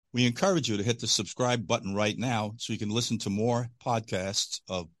We encourage you to hit the subscribe button right now so you can listen to more podcasts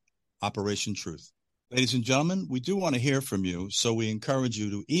of Operation Truth. Ladies and gentlemen, we do want to hear from you, so we encourage you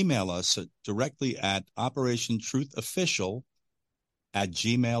to email us directly at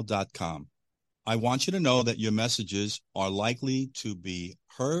operationtruthofficial@gmail.com. I want you to know that your messages are likely to be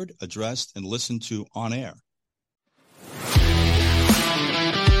heard, addressed, and listened to on air.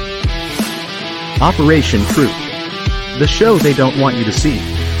 Operation Truth, the show they don't want you to see.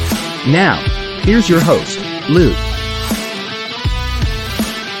 Now, here's your host, Lou.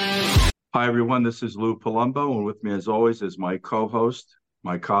 Hi, everyone. This is Lou Palumbo, and with me, as always, is my co-host,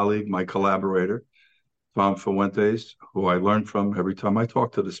 my colleague, my collaborator, Tom Fuentes, who I learn from every time I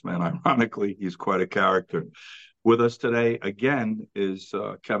talk to this man. Ironically, he's quite a character. With us today, again, is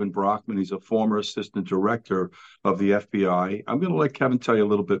Kevin Brockman. He's a former assistant director of the FBI. I'm going to let Kevin tell you a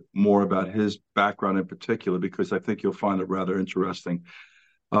little bit more about his background in particular, because I think you'll find it rather interesting.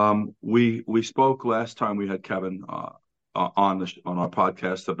 We spoke last time we had Kevin on our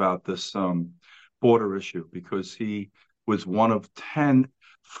podcast about this border issue, because he was one of 10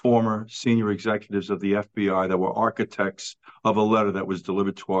 former senior executives of the FBI that were architects of a letter that was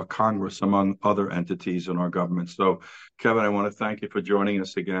delivered to our Congress, among other entities in our government. So, Kevin, I want to thank you for joining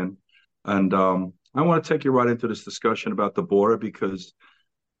us again. And I want to take you right into this discussion about the border, because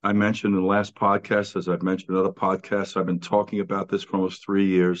I mentioned in the last podcast, as I've mentioned in other podcasts, I've been talking about this for almost 3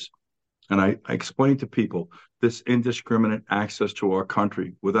 years. And I explained to people this indiscriminate access to our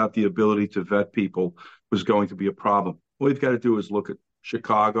country without the ability to vet people was going to be a problem. All you've got to do is look at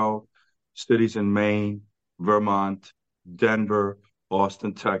Chicago, cities in Maine, Vermont, Denver,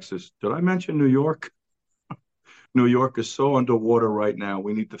 Austin, Texas. Did I mention New York? New York is so underwater right now.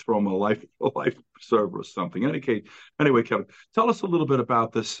 We need to throw them a life preserver or something. Anyway, Kevin, tell us a little bit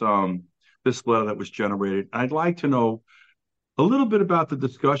about this letter that was generated. I'd like to know a little bit about the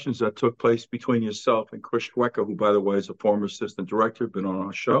discussions that took place between yourself and Chris Schwecker, who, by the way, is a former assistant director, been on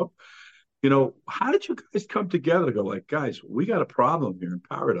our show. You know, how did you guys come together to go like, guys, we got a problem here in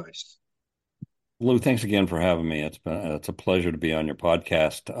Paradise? Lou, thanks again for having me. It's a pleasure to be on your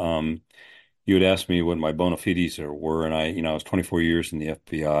podcast. You had asked me what my bona fides were, and I was 24 years in the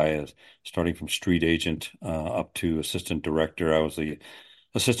FBI, starting from street agent up to assistant director. I was the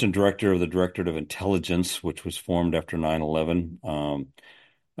assistant director of the Directorate of Intelligence, which was formed after 9/11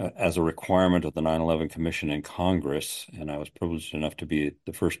 as a requirement of the 9/11 Commission in Congress. And I was privileged enough to be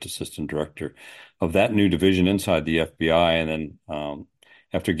the first assistant director of that new division inside the FBI. And then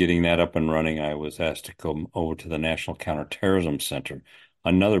after getting that up and running, I was asked to come over to the National Counterterrorism Center,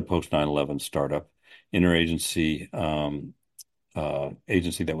 another post 9/11 startup, interagency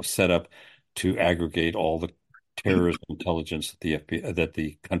agency that was set up to aggregate all the terrorism intelligence that the FBI, that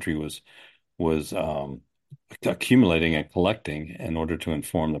the country was accumulating and collecting in order to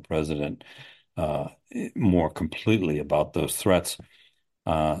inform the president more completely about those threats.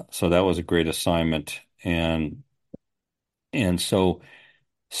 So that was a great assignment, and so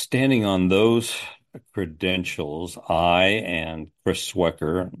standing on those credentials, I and Chris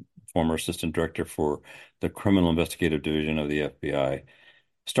Schwecker, former assistant director for the Criminal Investigative Division of the FBI,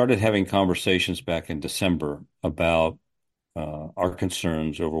 started having conversations back in December about our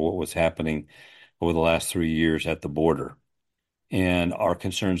concerns over what was happening over the last 3 years at the border, and our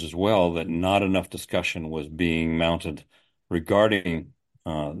concerns as well that not enough discussion was being mounted regarding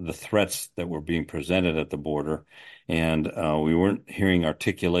the threats that were being presented at the border. And we weren't hearing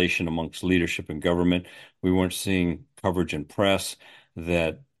articulation amongst leadership and government. We weren't seeing coverage in press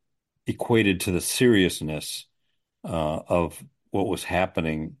that equated to the seriousness of what was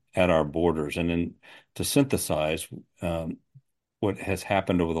happening at our borders. And then to synthesize, what has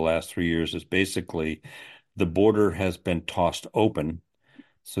happened over the last 3 years is basically the border has been tossed open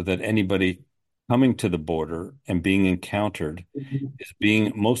so that anybody coming to the border and being encountered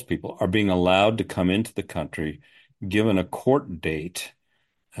most people are being allowed to come into the country, given a court date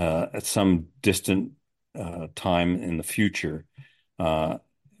at some distant time in the future. The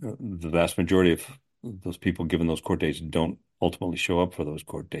vast majority of those people given those court dates don't ultimately show up for those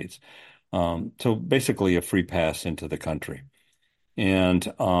court dates. So basically a free pass into the country. And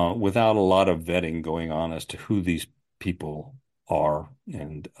without a lot of vetting going on as to who these people are.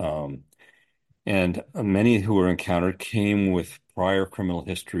 And many who were encountered came with prior criminal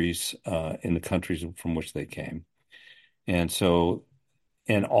histories in the countries from which they came. And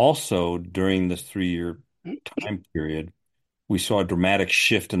also during this 3-year time period, we saw a dramatic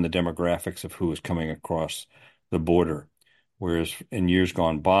shift in the demographics of who was coming across the border. Whereas in years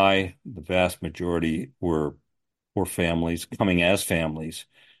gone by, the vast majority were families coming as families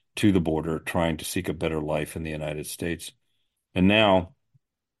to the border, trying to seek a better life in the United States. And now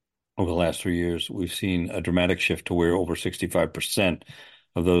over the last 3 years, we've seen a dramatic shift to where over 65%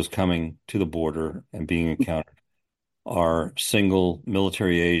 of those coming to the border and being encountered are single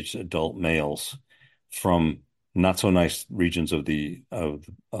military-aged adult males from not so nice regions of the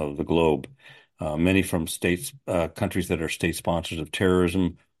globe, many from countries that are state sponsors of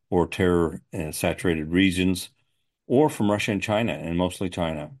terrorism or terror saturated regions, or from Russia and China, and mostly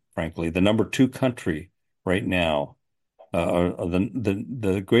China, frankly. The number two country right now,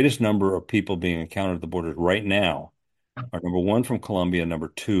 the greatest number of people being encountered at the borders right now are number one from Colombia, number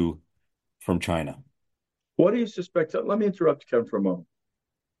two from China. What do you suspect? Let me interrupt Kevin for a moment.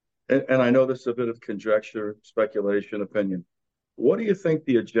 And I know this is a bit of conjecture, speculation, opinion. What do you think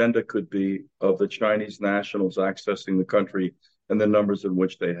the agenda could be of the Chinese nationals accessing the country and the numbers in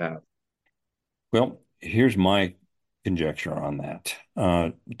which they have? Well, here's my conjecture on that.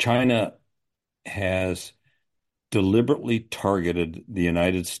 China has deliberately targeted the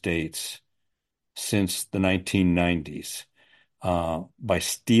United States since the 1990s by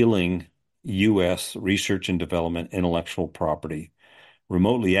stealing U.S. research and development intellectual property,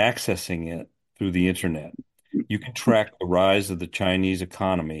 remotely accessing it through the internet. You can track the rise of the Chinese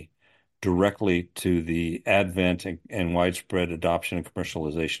economy directly to the advent and widespread adoption and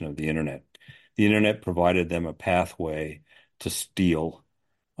commercialization of the internet. The internet provided them a pathway to steal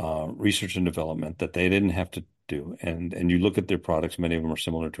research and development that they didn't have to do. And you look at their products, many of them are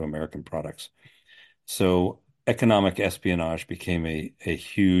similar to American products. So economic espionage became a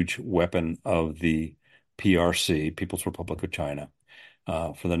huge weapon of the PRC, People's Republic of China,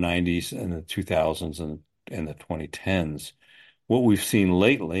 for the 90s and the 2000s and the 2010s. What we've seen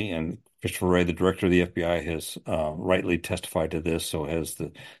lately, and Christopher Wray, the director of the FBI, has rightly testified to this, so has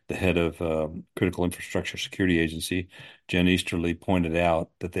the head of Critical Infrastructure Security Agency, Jen Easterly, pointed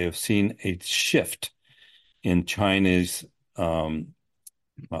out that they have seen a shift in China's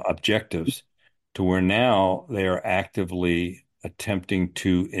objectives to where now they are actively attempting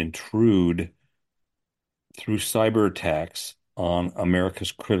to intrude through cyber attacks on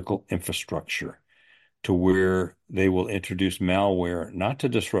America's critical infrastructure, to where they will introduce malware not to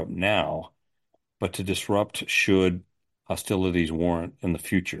disrupt now, but to disrupt should hostilities warrant in the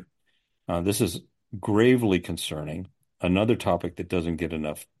future. This is gravely concerning, another topic that doesn't get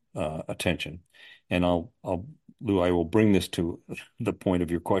enough attention. And Lou, I will bring this to the point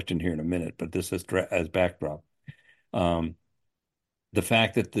of your question here in a minute, but this as backdrop. The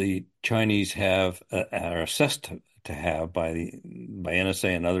fact that the Chinese are assessed to have by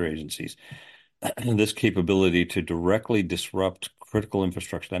NSA and other agencies this capability to directly disrupt critical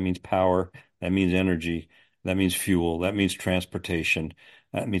infrastructure. That means power, that means energy, that means fuel, that means transportation,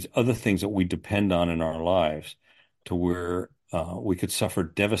 that means other things that we depend on in our lives, to where we could suffer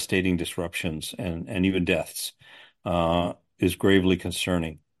devastating disruptions and even deaths, is gravely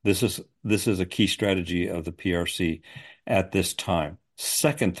concerning. This is a key strategy of the PRC at this time.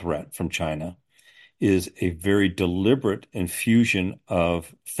 Second threat from China is a very deliberate infusion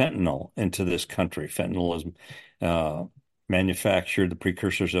of fentanyl into this country. Fentanyl is manufactured, the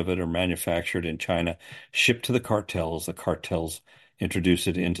precursors of it are manufactured in China, shipped to the cartels introduce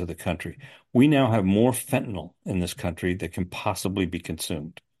it into the country. We now have more fentanyl in this country that can possibly be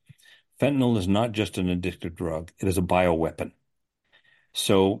consumed. Fentanyl is not just an addictive drug, it is a bioweapon.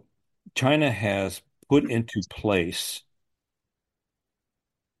 So China has put into place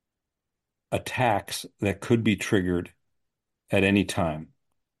attacks that could be triggered at any time,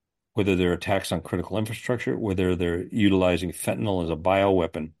 whether they're attacks on critical infrastructure, whether they're utilizing fentanyl as a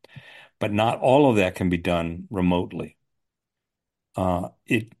bioweapon, but not all of that can be done remotely.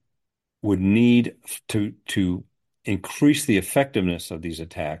 It would need to increase the effectiveness of these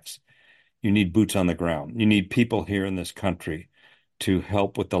attacks. You need boots on the ground. You need people here in this country to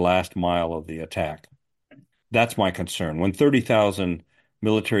help with the last mile of the attack. That's my concern. When 30,000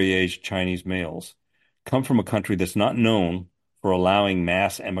 military-aged Chinese males come from a country that's not known for allowing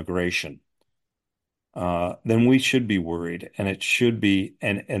mass emigration, then we should be worried, and it should be,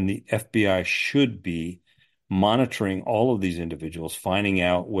 and the FBI should be monitoring all of these individuals, finding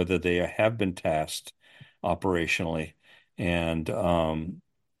out whether they have been tasked operationally, and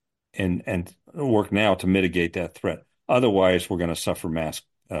work now to mitigate that threat. Otherwise, we're going to suffer mass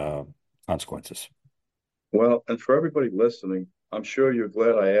consequences. Well, and for everybody listening, I'm sure you're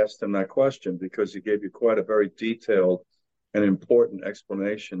glad I asked him that question, because he gave you quite a very detailed and important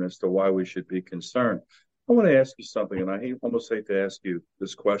explanation as to why we should be concerned. I want to ask you something, and I almost hate to ask you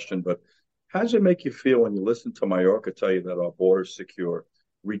this question, but how does it make you feel when you listen to Mayorkas tell you that our border is secure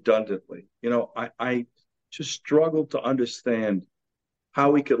redundantly? You know, I just struggle to understand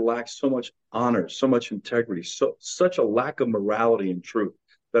how we could lack so much honor, so much integrity, such a lack of morality and truth.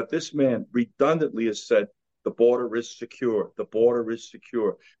 that this man redundantly has said the border is secure, the border is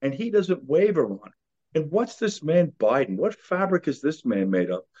secure, and he doesn't waver on it. And what's this man Biden? What fabric is this man made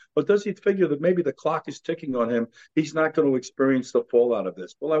of? Or does he figure that maybe the clock is ticking on him? He's not going to experience the fallout of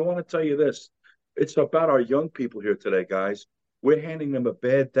this. Well, I want to tell you this. It's about our young people here today, guys. We're handing them a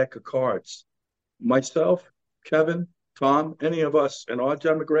bad deck of cards. Myself, Kevin, Tom, any of us in our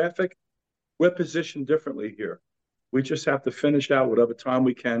demographic, we're positioned differently here. We just have to finish out whatever time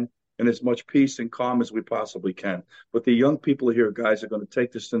we can in as much peace and calm as we possibly can. But the young people here, guys, are going to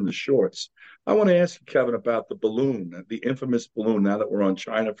take this in the shorts. I want to ask you, Kevin, about the balloon, the infamous balloon, now that we're on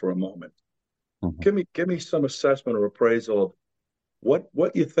China for a moment. Mm-hmm. Give me some assessment or appraisal of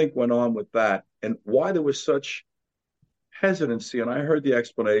what you think went on with that and why there was such hesitancy. And I heard the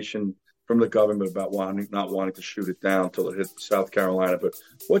explanation from the government about not wanting to shoot it down until it hit South Carolina. But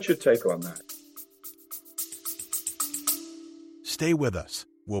what's your take on that? Stay with us.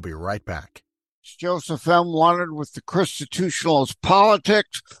 We'll be right back. Joseph M. Leonard with the Constitutionalist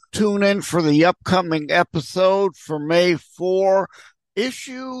Politics. Tune in for the upcoming episode for May 4,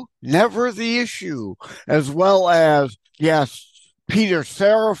 Issue, Never the Issue, as well as guests Peter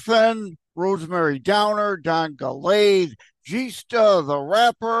Seraphin, Rosemary Downer, Don Gallade, Gista the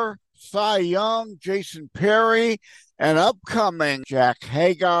Rapper, Cy Young, Jason Perry, and upcoming Jack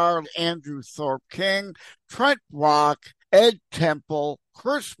Hagar, Andrew Thorpe King, Trent Rock, Ed Temple,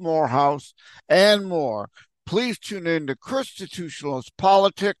 Chris Morehouse, and more. Please tune in to Constitutionalist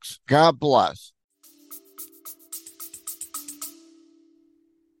Politics. God bless.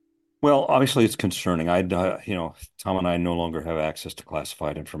 Well, obviously it's concerning. Tom and I no longer have access to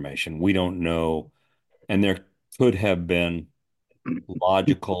classified information. We don't know, and there could have been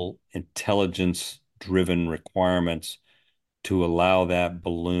logical, intelligence-driven requirements to allow that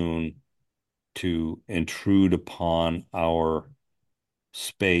balloon to intrude upon our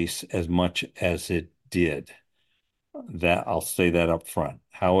space as much as it did. That I'll say that up front.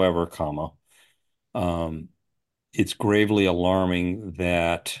 However, it's gravely alarming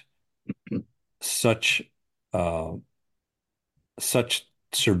that such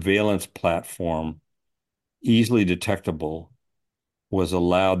surveillance platform, easily detectable, was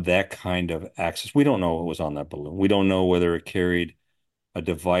allowed that kind of access. We don't know what was on that balloon. We don't know whether it carried a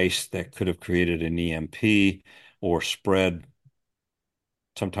device that could have created an EMP or spread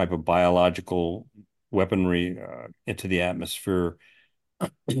some type of biological weaponry into the atmosphere.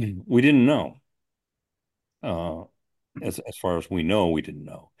 We didn't know. As far as we know, we didn't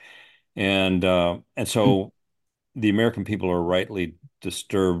know. And so the American people are rightly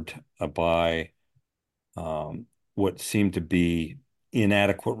disturbed by what seemed to be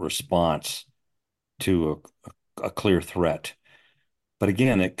inadequate response to a clear threat. But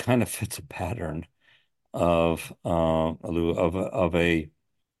again, it kind of fits a pattern of a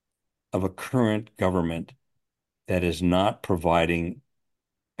current government that is not providing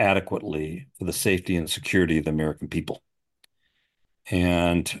adequately for the safety and security of the American people.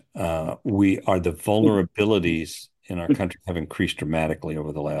 And the vulnerabilities in our country have increased dramatically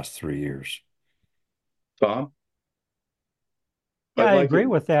over the last 3 years. Tom? Yeah, I agree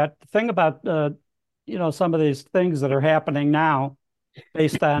with that. The thing about, some of these things that are happening now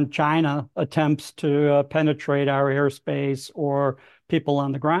based on China attempts to penetrate our airspace or people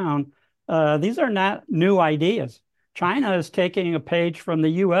on the ground, these are not new ideas. China is taking a page from the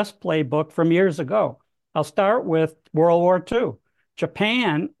U.S. playbook from years ago. I'll start with World War II.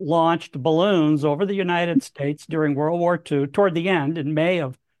 Japan launched balloons over the United States during World War II, toward the end in May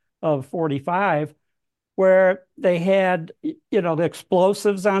of 45, where they had, the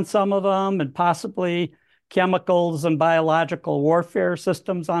explosives on some of them and possibly chemicals and biological warfare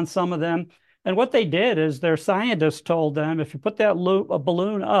systems on some of them. And what they did is their scientists told them, if you put a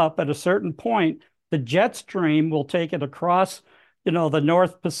balloon up at a certain point, the jet stream will take it across, the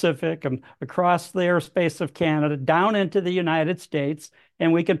North Pacific and across the airspace of Canada, down into the United States,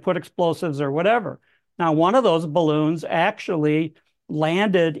 and we can put explosives or whatever. Now, one of those balloons actually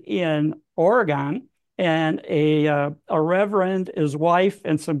landed in Oregon, and a reverend, his wife,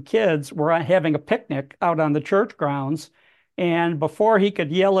 and some kids were having a picnic out on the church grounds. And before he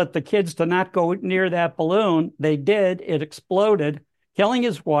could yell at the kids to not go near that balloon, they did. It exploded, killing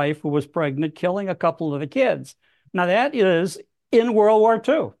his wife, who was pregnant, killing a couple of the kids. Now, that is in World War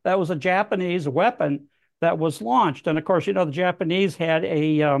II. That was a Japanese weapon that was launched. And of course, the Japanese had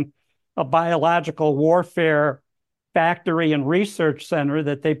a biological warfare factory and research center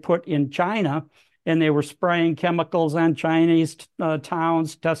that they put in China, and they were spraying chemicals on Chinese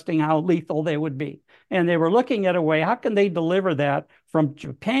towns, testing how lethal they would be. And they were looking at a way, how can they deliver that from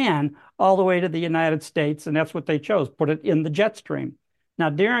Japan all the way to the United States? And that's what they chose, put it in the jet stream. Now,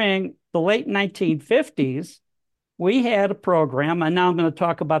 during the late 1950s, we had a program, and now I'm going to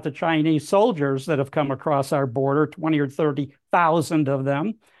talk about the Chinese soldiers that have come across our border, 20 or 30,000 of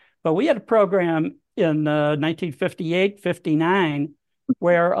them. But we had a program in 1958, 59,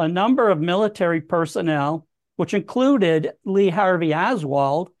 where a number of military personnel, which included Lee Harvey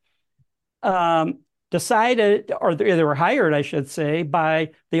Oswald, decided, or they were hired, I should say,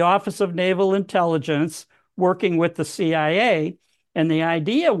 by the Office of Naval Intelligence working with the CIA. And the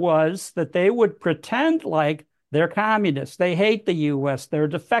idea was that they would pretend like they're communists. They hate the U.S. They're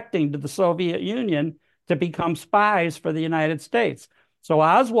defecting to the Soviet Union to become spies for the United States. So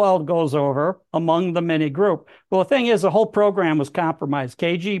Oswald goes over among the mini group. Well, the thing is, the whole program was compromised.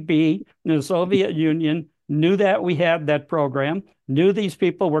 KGB and the Soviet Union knew that we had that program, knew these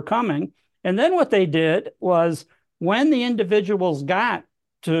people were coming. And then what they did was when the individuals got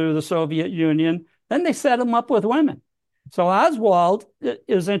to the Soviet Union, then they set them up with women. So Oswald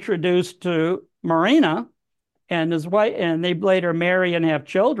is introduced to Marina and his wife, and they later marry and have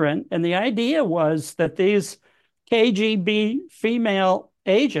children. And the idea was that these KGB female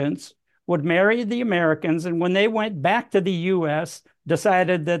agents would marry the Americans, and when they went back to the U.S.,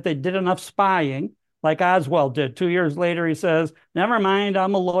 decided that they did enough spying, like Oswald did. 2 years later, he says, never mind,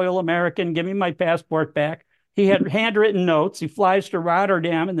 I'm a loyal American, give me my passport back. He had handwritten notes. He flies to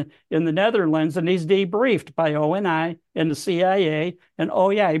Rotterdam in the Netherlands, and he's debriefed by ONI and the CIA, and oh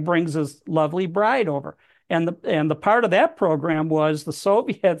yeah, he brings his lovely bride over. And the part of that program was the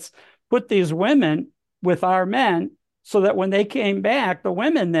Soviets put these women with our men so that when they came back, the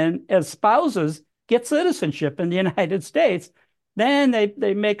women then, as spouses, get citizenship in the United States. Then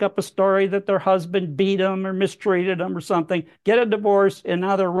they make up a story that their husband beat them or mistreated them or something, get a divorce, and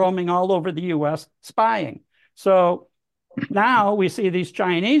now they're roaming all over the U.S. spying. So now we see these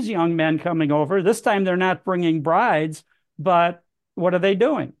Chinese young men coming over. This time they're not bringing brides, but what are they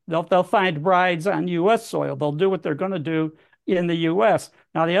doing? They'll find brides on U.S. soil. They'll do what they're going to do in the U.S.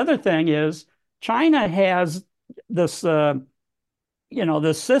 Now, the other thing is China has this,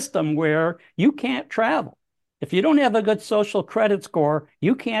 this system where you can't travel. If you don't have a good social credit score,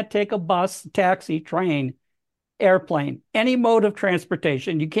 you can't take a bus, taxi, train, airplane, any mode of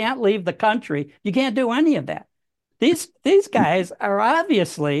transportation. You can't leave the country. You can't do any of that. These guys are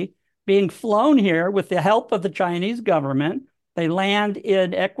obviously being flown here with the help of the Chinese government. They land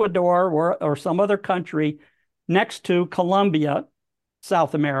in Ecuador or some other country next to Colombia,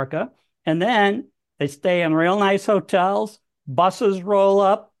 South America, and then they stay in real nice hotels. Buses roll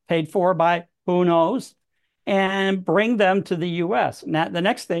up, paid for by who knows, and bring them to the U.S. Now, the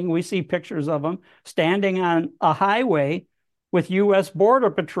next thing, we see pictures of them standing on a highway with U.S. Border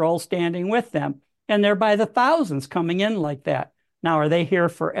Patrol standing with them. And they're by the thousands coming in like that. Now, are they here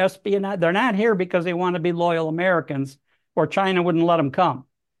for espionage? They're not here because they want to be loyal Americans, or China wouldn't let them come.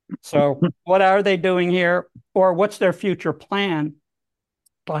 So what are they doing here? Or what's their future plan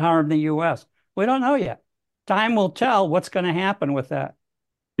to harm the U.S.? We don't know yet. Time will tell what's going to happen with that.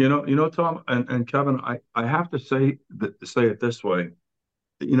 Tom and Kevin, I have to say it this way.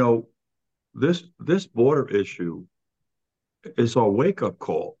 This border issue is a wake-up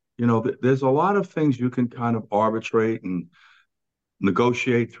call. There's a lot of things you can kind of arbitrate and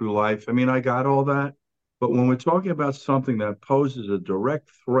negotiate through life. I mean, I got all that. But when we're talking about something that poses a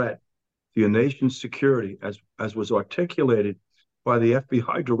direct threat to your nation's security, as was articulated by the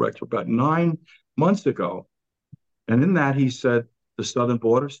FBI director about 9 months ago, and in that he said the southern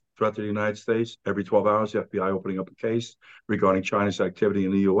borders, threat to the United States, every 12 hours, the FBI opening up a case regarding China's activity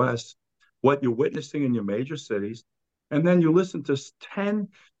in the U.S., what you're witnessing in your major cities, and then you listen to 10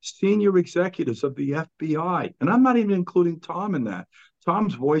 senior executives of the FBI, and I'm not even including Tom in that.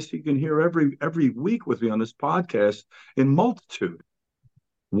 Tom's voice you can hear every week with me on this podcast in multitude.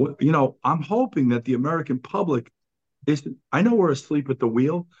 I'm hoping that the American public I know we're asleep at the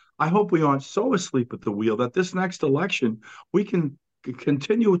wheel. I hope we aren't so asleep at the wheel that this next election, we can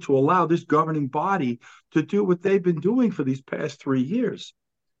continue to allow this governing body to do what they've been doing for these past 3 years.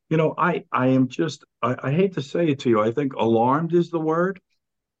 I am just, I hate to say it to you, I think alarmed is the word,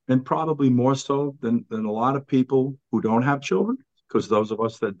 and probably more so than a lot of people who don't have children, because those of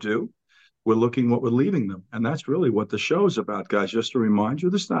us that do, we're looking what we're leaving them. And that's really what the show's about, guys. Just to remind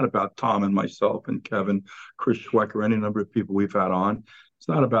you, this is not about Tom and myself and Kevin, Chris Schwecker, any number of people we've had on. It's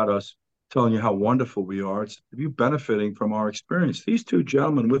not about us telling you how wonderful we are. It's you benefiting from our experience. These two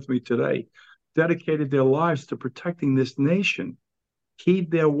gentlemen with me today dedicated their lives to protecting this nation. Heed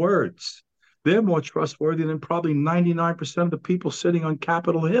their words. They're more trustworthy than probably 99% of the people sitting on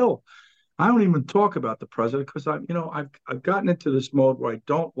Capitol Hill. I don't even talk about the president because I've gotten into this mode where I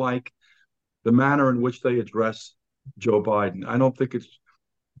don't like the manner in which they address Joe Biden. I don't think it's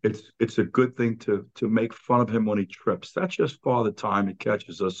it's a good thing to make fun of him when he trips. That's just Father Time. It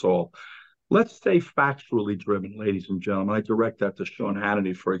catches us all. Let's stay factually driven, ladies and gentlemen. I direct that to Sean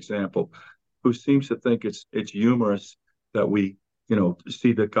Hannity, for example, who seems to think it's humorous that we,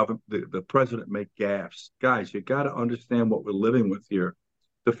 see the government, the president make gaffes. Guys, you got to understand what we're living with here.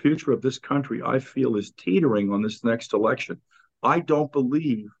 The future of this country, I feel, is teetering on this next election. I don't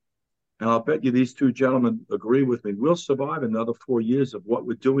believe, and I'll bet you these two gentlemen agree with me, we'll survive another 4 years of what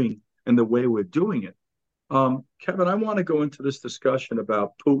we're doing and the way we're doing it. Kevin, I want to go into this discussion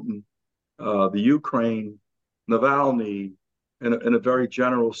about Putin, the Ukraine, Navalny, in a very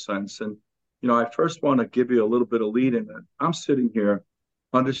general sense. And, I first want to give you a little bit of lead in it. I'm sitting here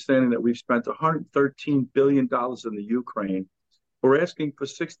understanding that we've spent $113 billion in the Ukraine. We're asking for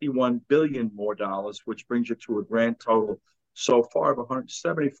 $61 billion more dollars, which brings you to a grand total so far of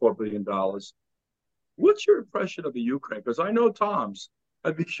 $174 billion. What's your impression of the Ukraine? Because I know Tom's.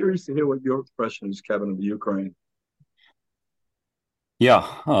 I'd be curious to hear what your impression is, Kevin, of the Ukraine. Yeah,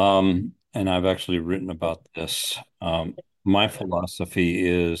 and I've actually written about this. My philosophy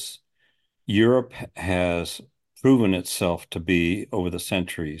is Europe has proven itself to be, over the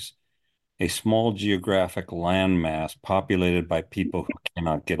centuries, a small geographic landmass populated by people who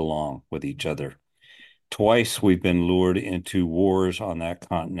cannot get along with each other. Twice we've been lured into wars on that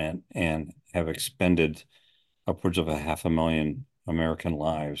continent and have expended upwards of 500,000 American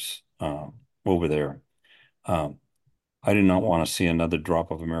lives over there. I do not want to see another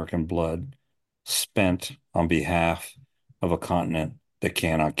drop of American blood spent on behalf of a continent that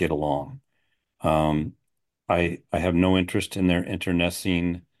cannot get along. I have no interest in their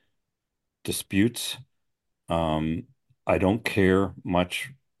internecine disputes. I don't care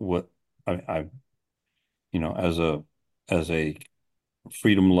much what I as a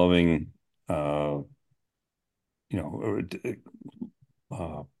freedom-loving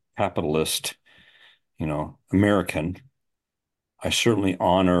capitalist, American, I certainly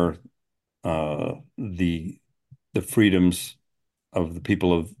honor the freedoms of the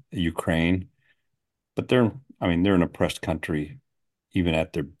people of Ukraine, but they're an oppressed country, even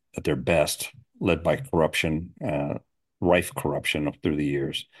at their best, led by corruption, rife corruption through the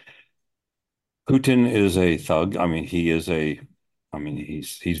years. Putin is a thug. He's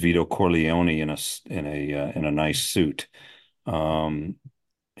Vito Corleone in a nice suit.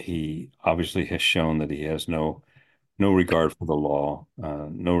 He obviously has shown that he has no regard for the law,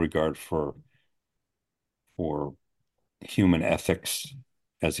 no regard for human ethics,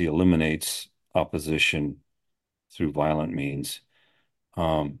 as he eliminates opposition through violent means.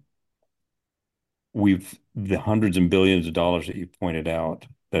 The hundreds and billions of dollars that you pointed out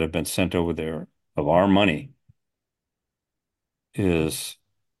that have been sent over there of our money is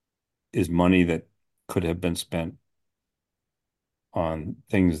money that could have been spent on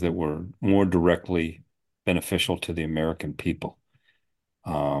things that were more directly beneficial to the American people.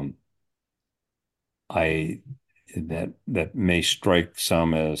 That may strike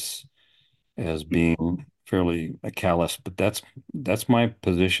some as being fairly callous, but that's my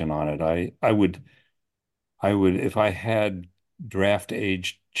position on it. I would if I had draft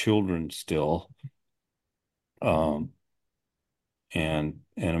age children still, and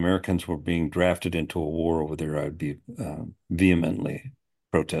Americans were being drafted into a war over there, I'd be vehemently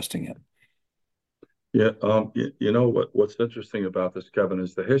protesting it. Yeah, what's interesting about this, Kevin,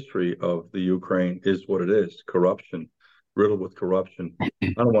 is the history of the Ukraine is what it is: corruption, riddled with corruption. I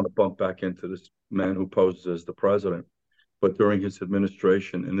don't want to bump back into this man who poses as the president, but during his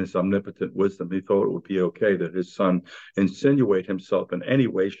administration, in his omnipotent wisdom, he thought it would be okay that his son insinuate himself in any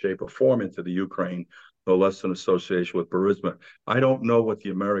way, shape, or form into the Ukraine, no less than association with Burisma. I don't know what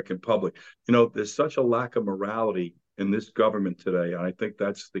the American public, there's such a lack of morality in this government today, and I think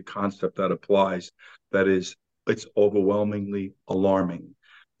that's the concept that applies. That is, it's overwhelmingly alarming.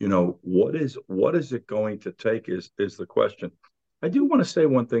 What is it going to take is the question. I do want to say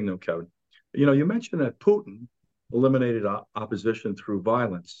one thing though, Kevin. You mentioned that Putin eliminated opposition through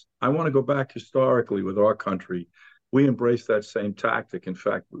violence. I want to go back historically with our country. We embraced that same tactic. In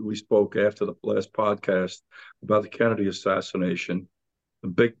fact, we spoke after the last podcast about the Kennedy assassination, a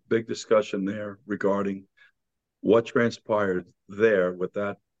big discussion there regarding what transpired there with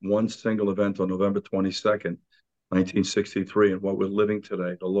that one single event on November 22nd, 1963, and what we're living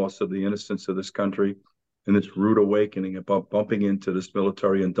today, the loss of the innocence of this country and this rude awakening about bumping into this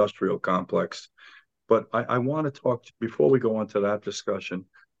military-industrial complex. But I want to talk, before we go on to that discussion,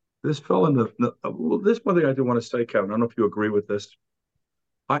 this fell in this one thing I do want to say, Kevin, I don't know if you agree with this.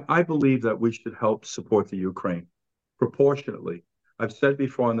 I believe that we should help support the Ukraine proportionately. I've said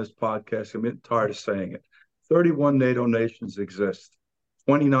before on this podcast, I'm tired of saying it. 31 NATO nations exist.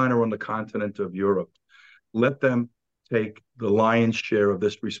 29 are on the continent of Europe. Let them take the lion's share of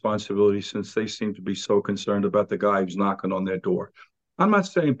this responsibility since they seem to be so concerned about the guy who's knocking on their door. I'm not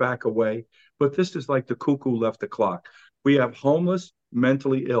saying back away, but this is like the cuckoo left the clock. We have homeless,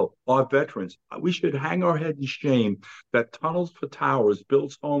 mentally ill, our veterans. We should hang our head in shame that Tunnels for Towers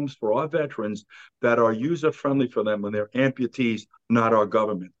builds homes for our veterans that are user-friendly for them when they're amputees, not our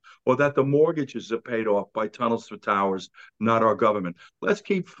government. Or that the mortgages are paid off by Tunnels for Towers, not our government. Let's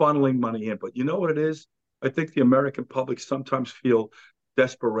keep funneling money in. But you know what it is? I think the American public sometimes feel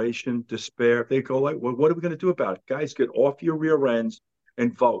desperation, despair. They go like, well, what are we going to do about it? Guys, get off your rear ends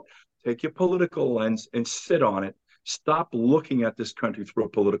and vote. Take your political lens and sit on it. Stop looking at this country through a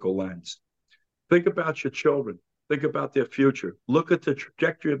political lens. Think about your children. Think about their future. Look at the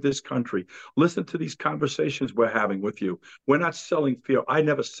trajectory of this country. Listen to these conversations we're having with you. We're not selling fear. I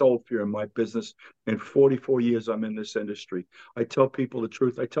never sold fear in my business. In 44 years, I'm in this industry. I tell people the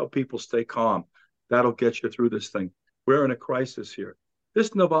truth. I tell people stay calm. That'll get you through this thing. We're in a crisis here.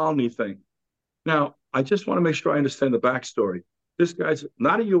 This Navalny thing. Now, I just want to make sure I understand the backstory. This guy's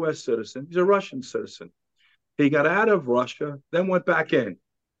not a U.S. citizen. He's a Russian citizen. He got out of Russia, then went back in.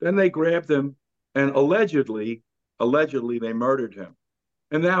 Then they grabbed him, and allegedly, they murdered him.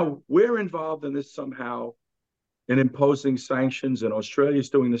 And now we're involved in this somehow in imposing sanctions, and Australia's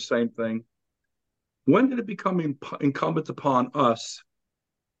doing the same thing. When did it become incumbent upon us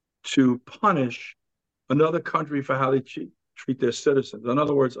to punish another country for how they treat their citizens? In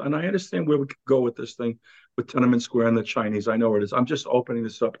other words, and I understand where we could go with this thing with Tiananmen Square and the Chinese. I know where it is. I'm just opening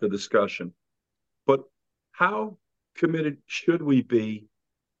this up to discussion. But how committed should we be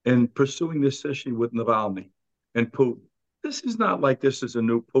in pursuing this issue with Navalny and Putin? This is not like this is a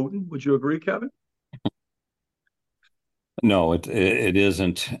new Putin. Would you agree, Kevin? No, it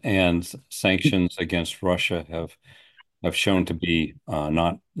isn't. And sanctions against Russia have shown to be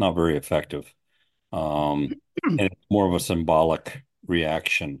not very effective. And it's more of a symbolic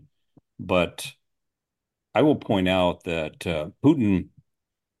reaction. But I will point out that Putin,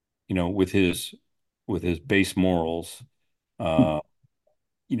 with his base morals,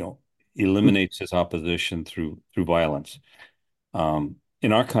 eliminates his opposition through violence.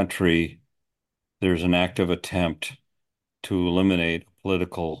 In our country, there's an active attempt to eliminate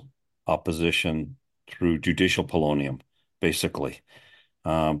political opposition through judicial polonium, basically,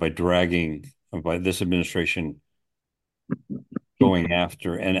 by this administration going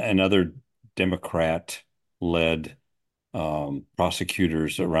after and other Democrat-led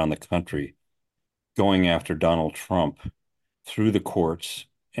prosecutors around the country going after Donald Trump through the courts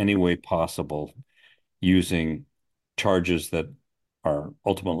any way possible, using charges that are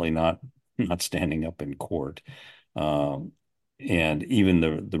ultimately not standing up in court. And even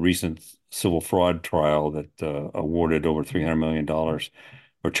the recent civil fraud trial that awarded over $300 million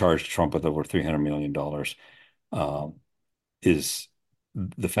or charged Trump with over $300 million is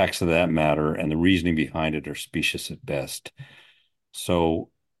the facts of that matter, and the reasoning behind it are specious at best. So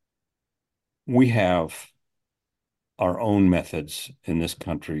we have our own methods in this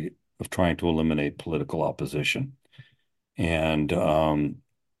country of trying to eliminate political opposition, and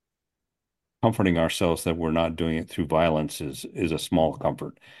comforting ourselves that we're not doing it through violence is a small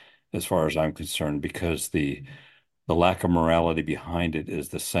comfort as far as I'm concerned, because the lack of morality behind it is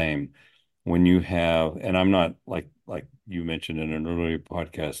the same. When you have, and I'm not like you mentioned in an earlier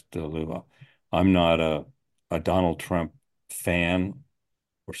podcast, Lou, I'm not a Donald Trump fan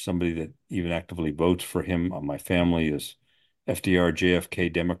or somebody that even actively votes for him. My family is FDR,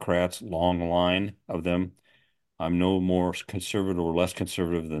 JFK Democrats, long line of them. I'm no more conservative or less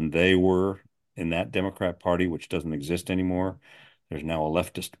conservative than they were in that Democrat Party, which doesn't exist anymore. There's now a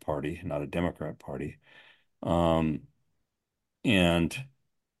leftist party, not a Democrat Party.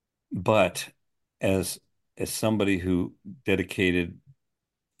 But as somebody who dedicated,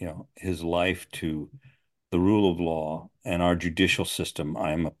 his life to the rule of law and our judicial system,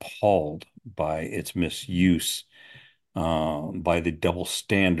 I am appalled by its misuse, by the double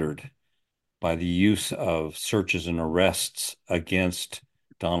standard, by the use of searches and arrests against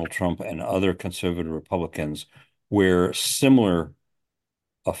Donald Trump and other conservative Republicans, where similar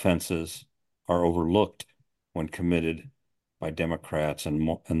offenses are overlooked when committed by Democrats and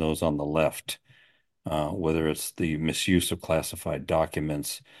those on the left, whether it's the misuse of classified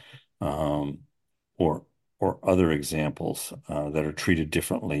documents, or other examples that are treated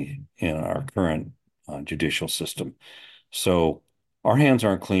differently in our current judicial system. So our hands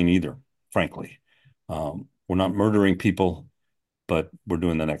aren't clean either, frankly. We're not murdering people, but we're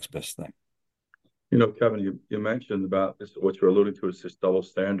doing the next best thing. Kevin, you mentioned about this, what you're alluding to is this double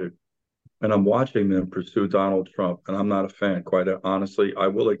standard. and I'm watching them pursue Donald Trump, and I'm not a fan, quite honestly. I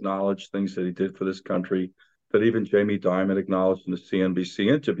will acknowledge things that he did for this country that even Jamie Dimon acknowledged in the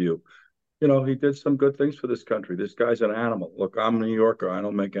CNBC interview. He did some good things for this country. This guy's an animal. Look, I'm a New Yorker. I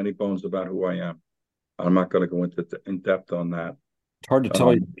don't make any bones about who I am. I'm not going to go into in depth on that. It's hard to tell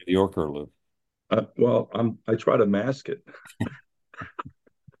you're a New Yorker, Lou. I try to mask it.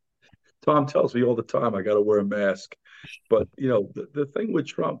 Tom tells me all the time I got to wear a mask. But, the thing with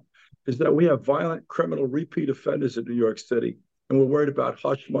Trump is that we have violent criminal repeat offenders in New York City, and we're worried about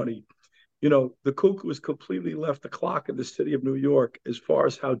hush money. The cuckoo has completely left the clock in the city of New York as far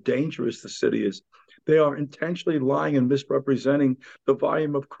as how dangerous the city is. They are intentionally lying and misrepresenting the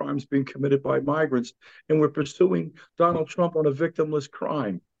volume of crimes being committed by migrants, and we're pursuing Donald Trump on a victimless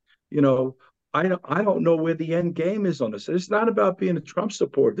crime. I don't know where the end game is on this. It's not about being a Trump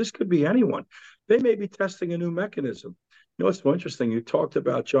supporter. This could be anyone. They may be testing a new mechanism. It's so interesting. You talked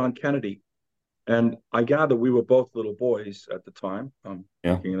about John Kennedy, and I gather we were both little boys at the time. I'm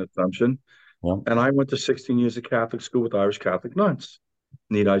making an assumption. Yeah. And I went to 16 years of Catholic school with Irish Catholic nuns.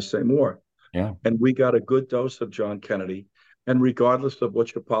 Need I say more? Yeah. And we got a good dose of John Kennedy. And regardless of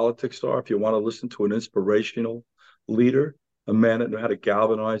what your politics are, if you want to listen to an inspirational leader, a man that knew how to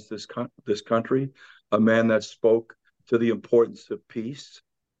galvanize this country, a man that spoke to the importance of peace,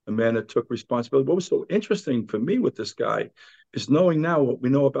 a man that took responsibility. What was so interesting for me with this guy is knowing now what we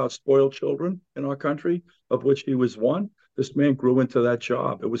know about spoiled children in our country, of which he was one. This man grew into that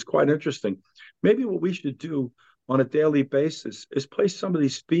job. It was quite interesting. Maybe what we should do on a daily basis is play some of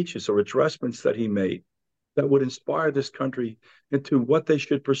these speeches or addressments that he made that would inspire this country into what they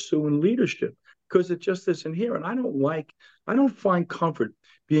should pursue in leadership, because it just isn't here. And I don't find comfort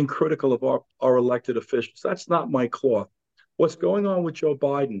being critical of our elected officials. That's not my cloth. What's going on with Joe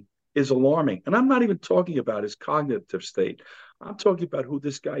Biden is alarming. And I'm not even talking about his cognitive state. I'm talking about who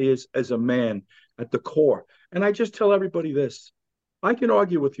this guy is as a man at the core. And I just tell everybody this. I can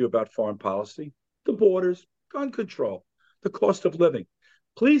argue with you about foreign policy, the borders, gun control, the cost of living.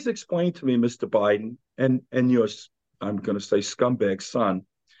 Please explain to me, Mr. Biden, and your, I'm going to say, scumbag son,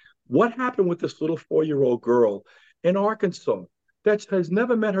 what happened with this little 4-year-old girl in Arkansas that has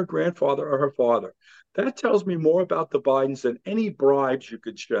never met her grandfather or her father? That tells me more about the Bidens than any bribes you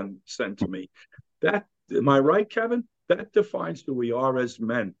could send to me. Am I right, Kevin? That defines who we are as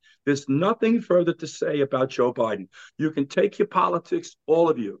men. There's nothing further to say about Joe Biden. You can take your politics, all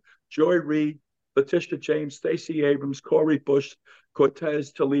of you, Joy Reid, Letitia James, Stacey Abrams, Cori Bush,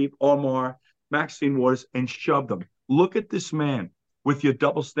 Cortez Tlaib, Omar, Maxine Waters, and shove them. Look at this man with your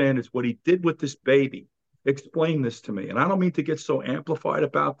double standards, what he did with this baby. Explain this to me. And I don't mean to get so amplified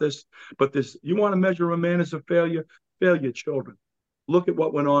about this, but you want to measure a man as a failure? Fail your children. Look at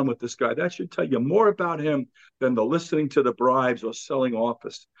what went on with this guy. That should tell you more about him than the listening to the bribes or selling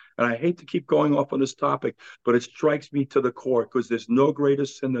office. And I hate to keep going off on this topic, but it strikes me to the core because there's no greater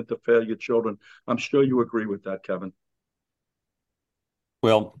sin than to fail your children. I'm sure you agree with that, Kevin.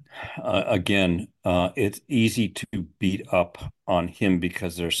 Well, again, it's easy to beat up on him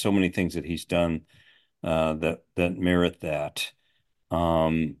because there's so many things that he's done that merit that.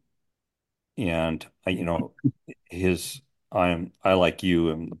 And I like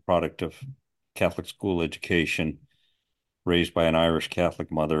you am the product of Catholic school education, raised by an Irish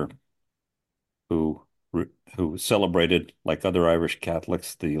Catholic mother who celebrated, like other Irish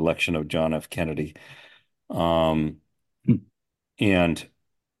Catholics, the election of John F. Kennedy. And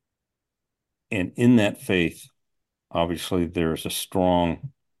in that faith, obviously there's a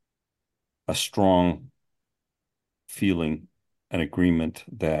strong feeling, an agreement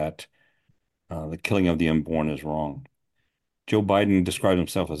that the killing of the unborn is wrong. Joe Biden describes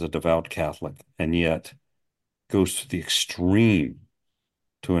himself as a devout Catholic and yet goes to the extreme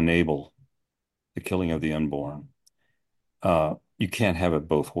to enable the killing of the unborn. You can't have it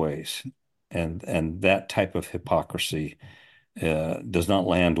both ways. And that type of hypocrisy does not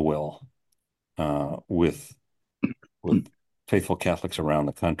land well with faithful Catholics around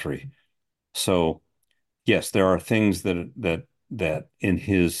the country. So, yes, there are things that in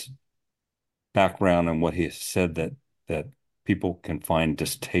his background and what he has said that people can find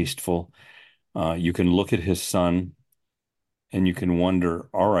distasteful. You can look at his son and you can wonder,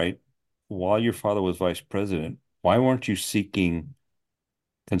 all right, while your father was vice president, why weren't you seeking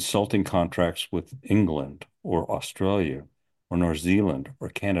consulting contracts with England or Australia or New Zealand or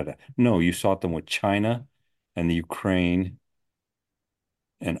Canada? No, you sought them with China and the Ukraine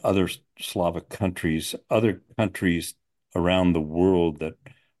and other Slavic countries, other countries around the world that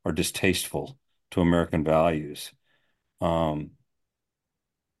are distasteful to American values.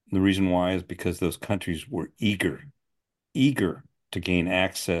 The reason why is because those countries were eager to gain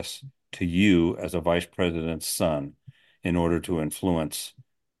access to you as a vice president's son in order to influence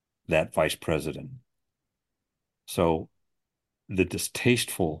that vice president. So the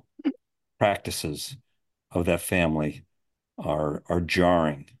distasteful practices of that family are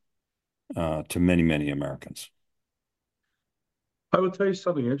jarring to many, many Americans. I will tell you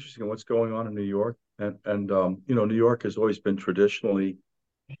something interesting what's going on in New York. And New York has always been traditionally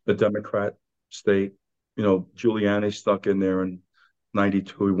the Democrat state. Giuliani stuck in there in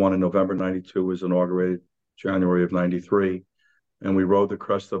 92. He won in November 92, was inaugurated January of 93. And we rode the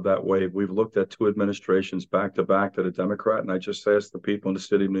crest of that wave. We've looked at 2 administrations back to back that are Democrat. And I just asked the people in the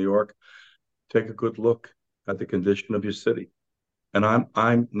city of New York, take a good look at the condition of your city. And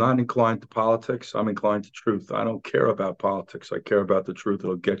I'm not inclined to politics. I'm inclined to truth. I don't care about politics. I care about the truth.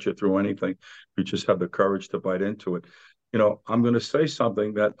 It'll get you through anything. You just have the courage to bite into it. I'm going to say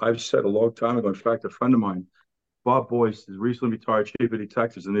something that I've said a long time ago. In fact, a friend of mine, Bob Boyce, is recently retired chief of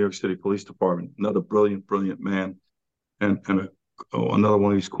detectives in the New York City Police Department. Another brilliant, brilliant man, and another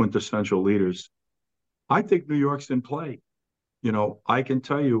one of these quintessential leaders. I think New York's in play. I can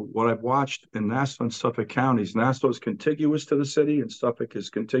tell you what I've watched in Nassau and Suffolk counties. Nassau is contiguous to the city, and Suffolk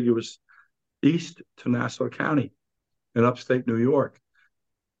is contiguous east to Nassau County in upstate New York.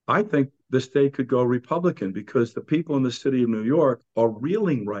 I think the state could go Republican because the people in the city of New York are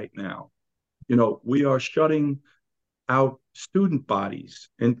reeling right now. We are shutting out student bodies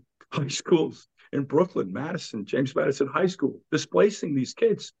in high schools in Brooklyn, Madison, James Madison High School, displacing these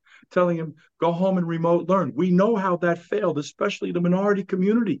kids, telling them, go home and remote learn. We know how that failed, especially the minority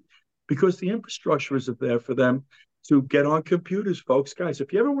community, because the infrastructure isn't there for them to get on computers, folks. Guys,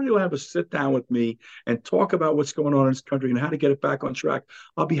 if you ever want to have a sit down with me and talk about what's going on in this country and how to get it back on track,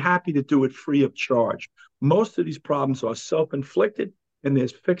 I'll be happy to do it free of charge. Most of these problems are self-inflicted and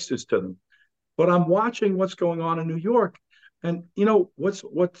there's fixes to them. But I'm watching what's going on in New York. And what's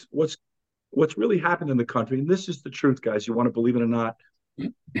really happened in the country, and this is the truth, guys, you want to believe it or not,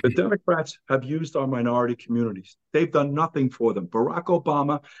 the Democrats have used our minority communities. They've done nothing for them. Barack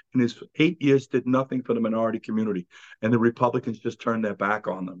Obama in his 8 years did nothing for the minority community, and the Republicans just turned their back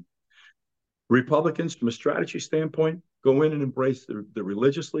on them. Republicans, from a strategy standpoint, go in and embrace the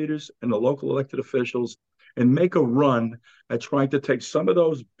religious leaders and the local elected officials and make a run at trying to take some of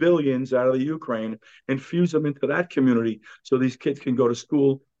those billions out of the Ukraine and fuse them into that community so these kids can go to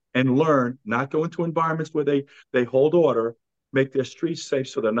school and learn, not go into environments where they hold order, make their streets safe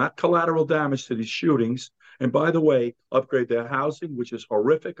so they're not collateral damage to these shootings. And by the way, upgrade their housing, which is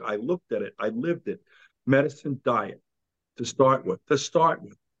horrific. I looked at it. I lived it. Medicine, diet, to start with.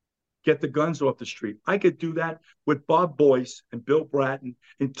 Get the guns off the street. I could do that with Bob Boyce and Bill Bratton.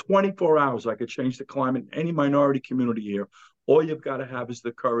 In 24 hours, I could change the climate in any minority community here. All you've got to have is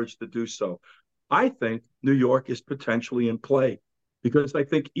the courage to do so. I think New York is potentially in play because I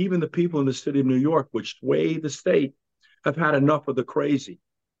think even the people in the city of New York, which sway the state, have had enough of the crazy.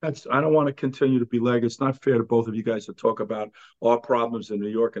 I don't want to continue to beleg. It's not fair to both of you guys to talk about our problems in New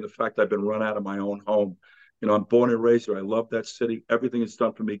York and the fact I've been run out of my own home. I'm born and raised there. I love that city. Everything it's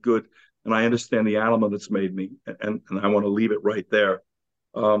done for me good. And I understand the animal that's made me. And I want to leave it right there.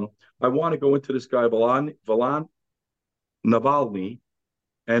 I want to go into this guy, Navalny,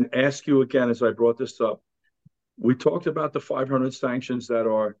 and ask you again, as I brought this up. We talked about the 500 sanctions that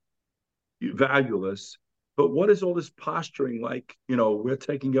are valueless. But what is all this posturing like? We're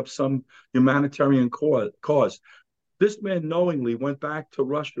taking up some humanitarian cause. This man knowingly went back to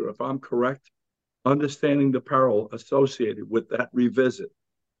Russia, if I'm correct, understanding the peril associated with that revisit,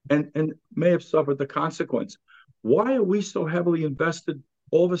 and may have suffered the consequence. Why are we so heavily invested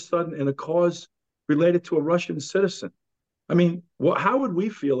all of a sudden in a cause related to a Russian citizen? I mean, how would we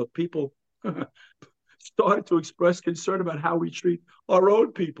feel if people started to express concern about how we treat our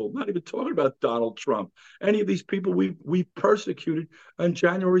own people, not even talking about Donald Trump, any of these people we persecuted on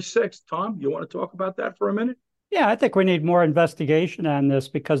January 6th. Tom, you want to talk about that for a minute? Yeah, I think we need more investigation on this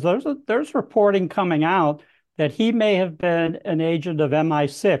because there's reporting coming out that he may have been an agent of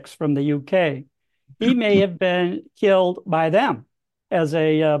MI6 from the UK. He may have been killed by them as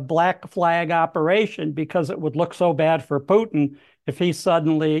a black flag operation because it would look so bad for Putin if he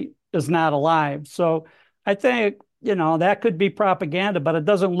suddenly is not alive. So I think, that could be propaganda, but it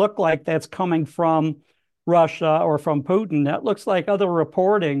doesn't look like that's coming from Russia or from Putin. That looks like other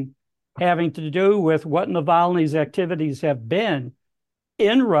reporting having to do with what Navalny's activities have been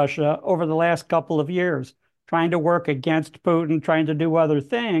in Russia over the last couple of years, trying to work against Putin, trying to do other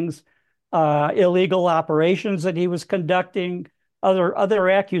things, illegal operations that he was conducting, other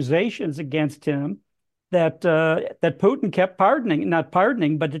accusations against him that Putin kept not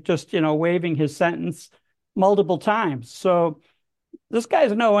pardoning, but just waiving his sentence multiple times. So this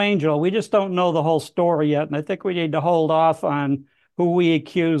guy's no angel. We just don't know the whole story yet. And I think we need to hold off on who we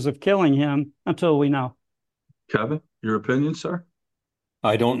accuse of killing him until we know. Kevin, your opinion, sir?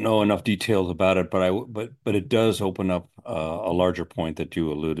 I don't know enough details about it, but it does open up a larger point that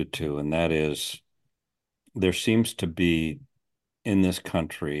you alluded to, and that is there seems to be in this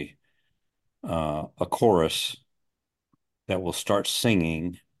country a chorus that will start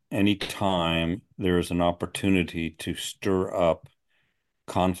singing anytime there is an opportunity to stir up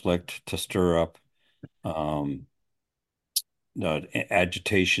conflict, to stir up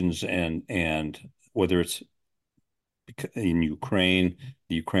agitations, and whether it's in Ukraine,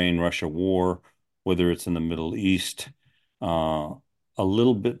 the Ukraine-Russia war, whether it's in the Middle East, a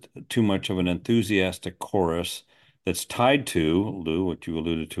little bit too much of an enthusiastic chorus that's tied to, Lou, what you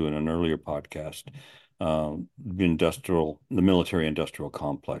alluded to in an earlier podcast, the military-industrial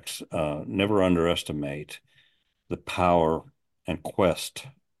complex. Never underestimate the power and quest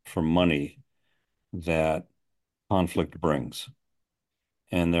for money that conflict brings.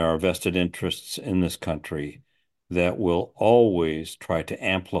 And there are vested interests in this country that will always try to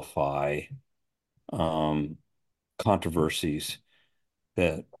amplify controversies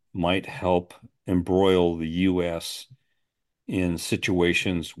that might help embroil the U.S. in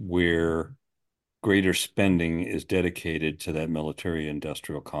situations where greater spending is dedicated to that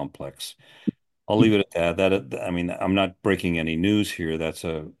military-industrial complex. I'll leave it at that. I mean, I'm not breaking any news here. That's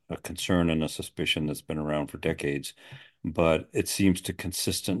a concern and a suspicion that's been around for decades, but it seems to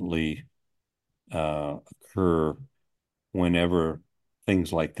consistently occur whenever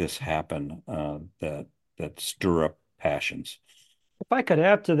things like this happen that stir up passions. If I could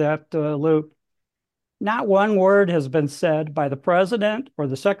add to that, Lou, not one word has been said by the president or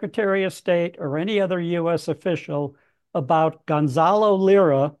the Secretary of State or any other U.S. official about Gonzalo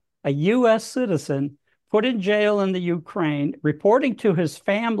Lira, a U.S. citizen put in jail in the Ukraine, reporting to his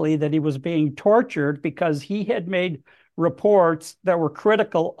family that he was being tortured because he had made reports that were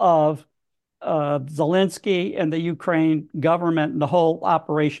critical of Zelensky and the Ukraine government and the whole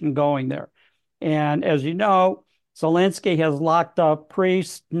operation going there. And as you know, Zelensky has locked up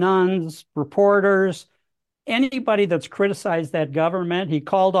priests, nuns, reporters, anybody that's criticized that government. He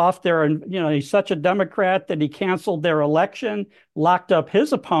called off he's such a Democrat that he canceled their election, locked up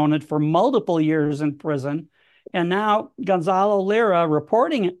his opponent for multiple years in prison. And now Gonzalo Lira,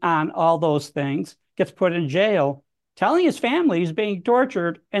 reporting on all those things, gets put in jail, telling his family he's being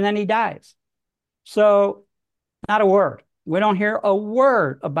tortured, and then he dies. So not a word. We don't hear a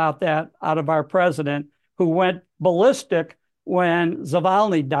word about that out of our president, who went ballistic when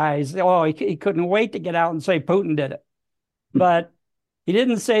Navalny dies. Oh, he couldn't wait to get out and say Putin did it. But he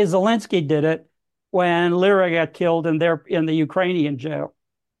didn't say Zelensky did it when Lira got killed in the Ukrainian jail.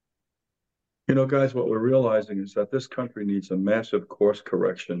 You know, guys, what we're realizing is that this country needs a massive course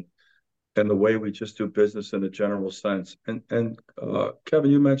correction in the way we just do business in a general sense. And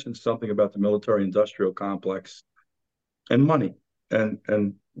Kevin, you mentioned something about the military-industrial complex and money.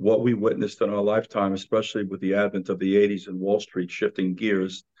 And what we witnessed in our lifetime, especially with the advent of the 80s and Wall Street shifting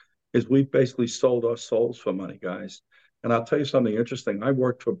gears, is we basically sold our souls for money, guys. And I'll tell you something interesting. I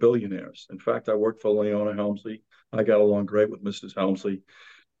worked for billionaires. In fact, I worked for Leona Helmsley. I got along great with Mrs. Helmsley.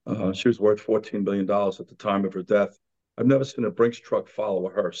 She was worth $14 billion at the time of her death. I've never seen a Brinks truck follow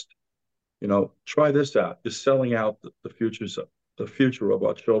a hearse. You know, try this out. You're selling out the future of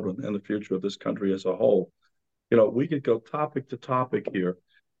our children and the future of this country as a whole. You know, we could go topic to topic here.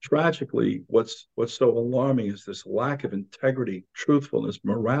 Tragically, what's so alarming is this lack of integrity, truthfulness,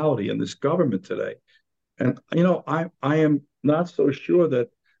 morality in this government today. And, you know, I am not so sure that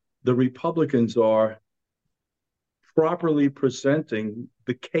the Republicans are properly presenting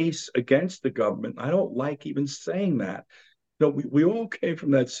the case against the government. I don't like even saying that. You know, we all came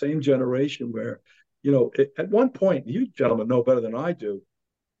from that same generation where, you know, at one point, you gentlemen know better than I do,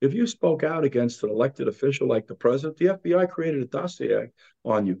 if you spoke out against an elected official like the president, the FBI created a dossier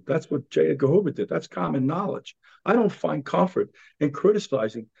on you. That's what J. Edgar Hoover did. That's common knowledge. I don't find comfort in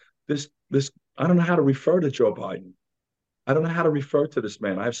criticizing this. I don't know how to refer to Joe Biden. I don't know how to refer to this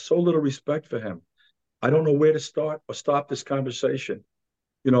man. I have so little respect for him. I don't know where to start or stop this conversation.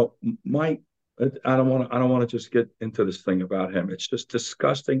 You know, I don't want to just get into this thing about him. It's just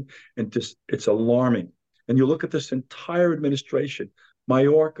disgusting and it's alarming. And you look at this entire administration,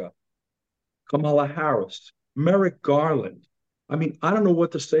 Mayorkas, Kamala Harris, Merrick Garland. I mean, I don't know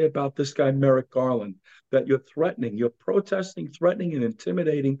what to say about this guy, Merrick Garland, that you're protesting, threatening, and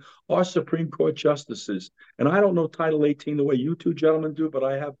intimidating our Supreme Court justices. And I don't know Title 18 the way you two gentlemen do, but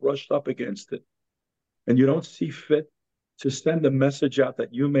I have brushed up against it. And you don't see fit to send a message out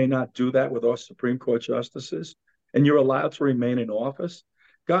that you may not do that with our Supreme Court justices. and you're allowed to remain in office.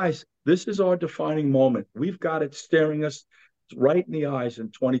 Guys, this is our defining moment. We've got it staring us right in the eyes in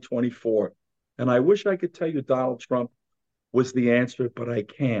 2024. And I wish I could tell you Donald Trump was the answer, but I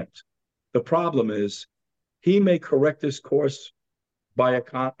can't. The problem is he may correct his course by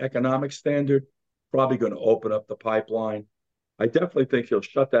economic standard, probably going to open up the pipeline. I definitely think he'll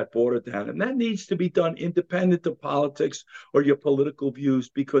shut that border down. And that needs to be done independent of politics or your political views,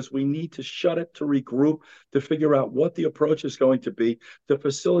 because we need to shut it, to regroup, to figure out what the approach is going to be to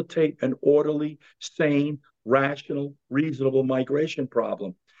facilitate an orderly, sane, rational, reasonable migration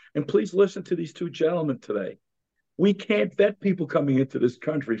problem. And please listen to these two gentlemen today. We can't vet people coming into this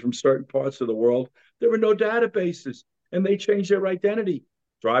country from certain parts of the world. There are no databases, and they change their identity.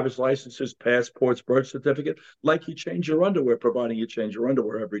 Driver's licenses, passports, birth certificate, like you change your underwear, providing you change your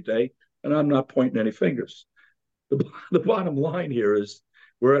underwear every day. And I'm not pointing any fingers. The bottom line here is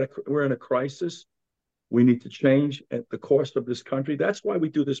we're in a crisis. We need to change the course of this country. That's why we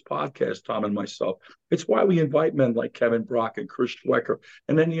do this podcast, Tom and myself. It's why we invite men like Kevin Brock and Chris Schwecker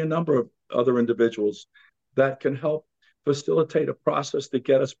and a number of other individuals that can help facilitate a process to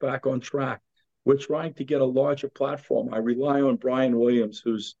get us back on track. We're trying to get a larger platform. I rely on Brian Williams,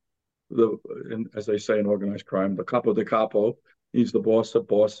 who's as they say in organized crime, the capo de capo. He's the boss of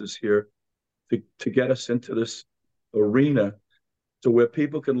bosses here, to get us into this arena to where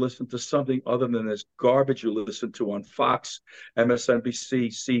people can listen to something other than this garbage you listen to on Fox,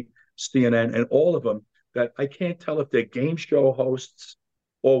 MSNBC, CNN, and all of them, that I can't tell if they're game show hosts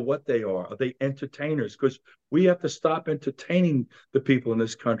or what they are. Are they entertainers? Because we have to stop entertaining the people in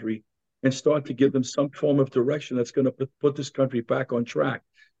this country and start to give them some form of direction that's going to put this country back on track.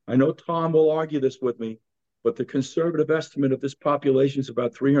 I know Tom will argue this with me, but the conservative estimate of this population is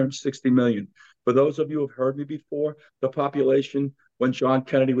about 360 million. For those of you who have heard me before, the population when John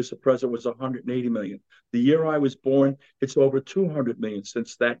Kennedy was the president was 180 million. The year I was born, it's over 200 million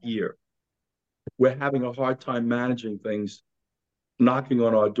since that year. We're having a hard time managing things knocking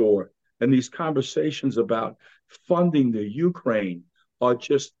on our door. And these conversations about funding the Ukraine are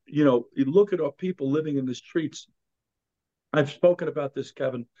just, you look at our people living in the streets. I've spoken about this,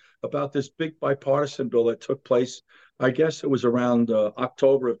 Kevin, about this big bipartisan bill that took place. I guess it was around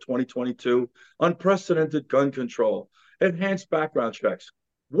October of 2022. Unprecedented gun control, enhanced background checks.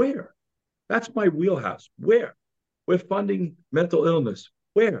 Where? That's my wheelhouse. Where? We're funding mental illness.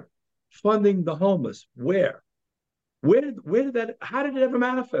 Where? Funding the homeless. Where? Where did that, how did it ever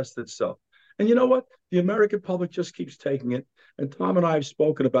manifest itself? And you know what? The American public just keeps taking it. And Tom and I have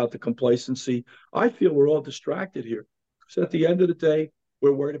spoken about the complacency. I feel we're all distracted here. Because at the end of the day,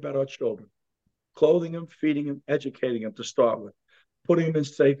 we're worried about our children, clothing them, feeding them, educating them to start with, putting them in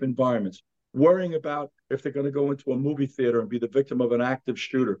safe environments, worrying about if they're going to go into a movie theater and be the victim of an active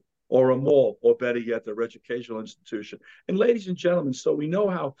shooter, or a mall, or better yet, their educational institution. And ladies and gentlemen, so we know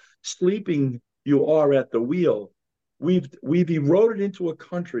how sleeping you are at the wheel. We've eroded into a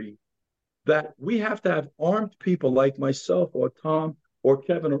country that we have to have armed people like myself or Tom or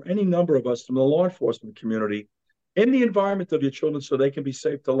Kevin or any number of us from the law enforcement community in the environment of your children so they can be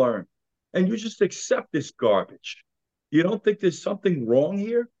safe to learn. And you just accept this garbage. You don't think there's something wrong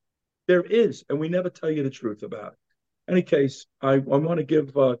here? There is, and we never tell you the truth about it. In any case, I want to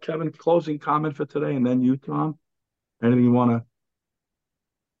give Kevin a closing comment for today, and then you, Tom. Anything you want to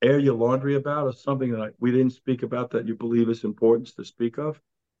air your laundry about, or something that we didn't speak about that you believe is important to speak of?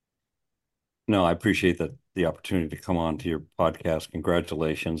 No, I appreciate the opportunity to come on to your podcast.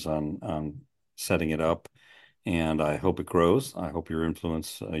 Congratulations on setting it up, and I hope it grows. I hope your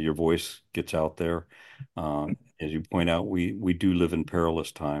influence, your voice gets out there. As you point out, we do live in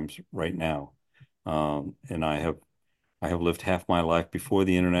perilous times right now, and I have lived half my life before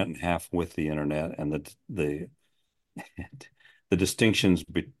the internet and half with the internet, and the distinctions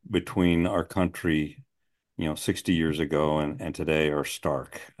between our country 60 years ago and today are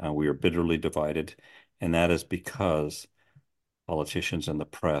stark. We are bitterly divided, and that is because politicians and the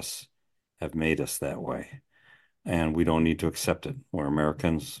press have made us that way. And we don't need to accept it. We're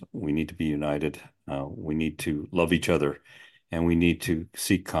Americans. We need to be united. We need to love each other, and we need to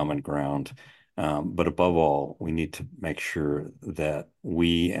seek common ground. But above all, we need to make sure that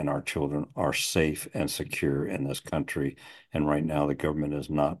we and our children are safe and secure in this country. And right now, the government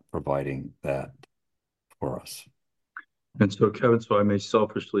is not providing that for us. And so, Kevin, so I may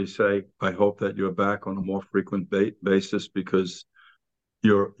selfishly say, I hope that you're back on a more frequent basis, because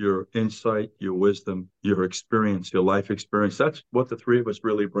your insight, your wisdom, your experience, your life experience, that's what the three of us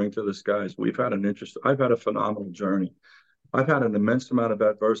really bring to this, guys. I've had a phenomenal journey. I've had an immense amount of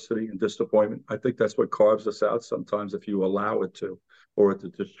adversity and disappointment. I think that's what carves us out sometimes, if you allow it to, or it to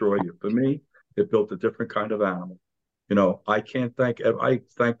destroy you. For me, It built a different kind of animal. I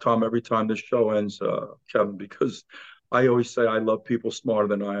thank Tom every time this show ends, Kevin, because I always say I love people smarter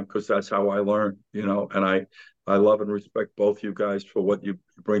than I am because that's how I learn, and I love and respect both you guys for what you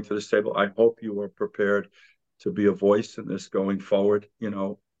bring to this table. I hope you are prepared to be a voice in this going forward,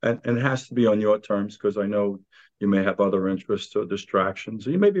 and it has to be on your terms because I know you may have other interests or distractions.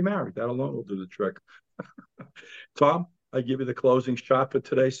 Or you may be married. That alone will do the trick. Tom, I give you the closing shot for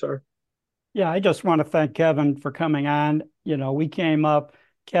today, sir. Yeah, I just want to thank Kevin for coming on. We came up,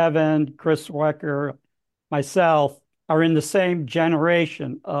 Kevin, Chris Wecker, myself are in the same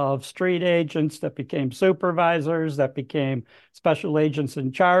generation of street agents that became supervisors, that became special agents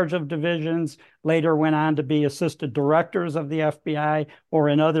in charge of divisions, later went on to be assistant directors of the FBI or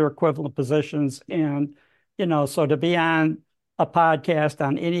in other equivalent positions. And, so to be on a podcast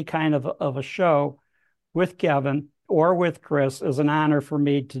on any kind of a show with Kevin or with Chris is an honor for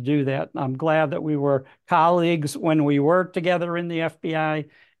me to do that. I'm glad that we were colleagues when we worked together in the FBI,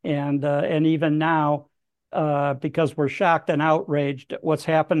 and even now, because we're shocked and outraged at what's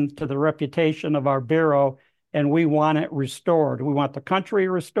happened to the reputation of our bureau, and we want it restored. We want the country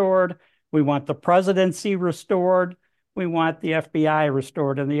restored. We want the presidency restored. We want the FBI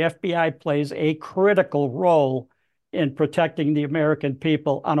restored, and the FBI plays a critical role in protecting the American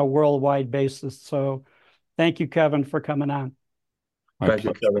people on a worldwide basis. So thank you, Kevin, for coming on. Thank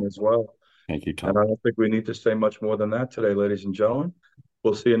you, Kevin, as well. Thank you, Tom. And I don't think we need to say much more than that today, ladies and gentlemen.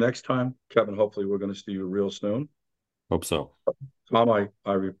 We'll see you next time. Kevin, hopefully we're going to see you real soon. Hope so. Tom, I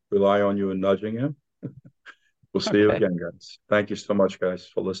rely on you in nudging him. We'll see you again, guys. Thank you so much, guys,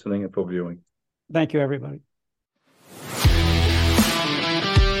 for listening and for viewing. Thank you, everybody.